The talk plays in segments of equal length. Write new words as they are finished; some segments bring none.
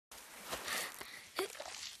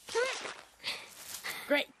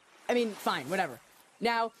Great. I mean, fine, whatever.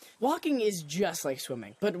 Now, walking is just like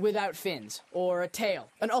swimming, but without fins, or a tail,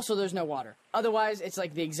 and also there's no water. Otherwise, it's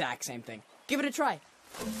like the exact same thing. Give it a try.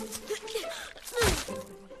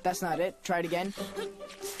 That's not it. Try it again.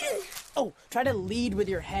 Oh, try to lead with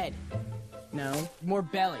your head. No, more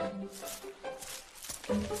belly.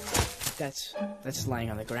 That's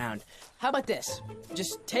lying on the ground. How about this?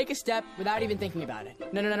 Just take a step without even thinking about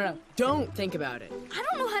it. No. Don't think about it. I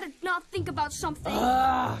don't know how to not think about something.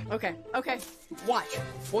 Okay. Watch.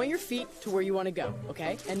 Point your feet to where you want to go,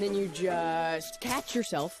 okay? And then you just catch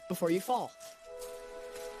yourself before you fall.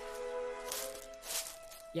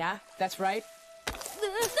 Yeah, that's right.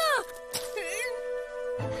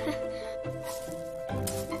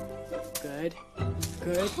 Good.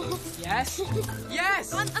 Yes.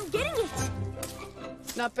 I'm getting it.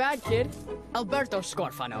 Not bad, kid. Alberto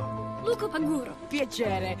Scorfano. Luca Paguro.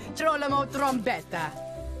 Piacere. Trolamo trombetta.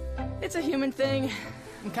 It's a human thing.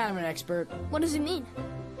 I'm kind of an expert. What does it mean?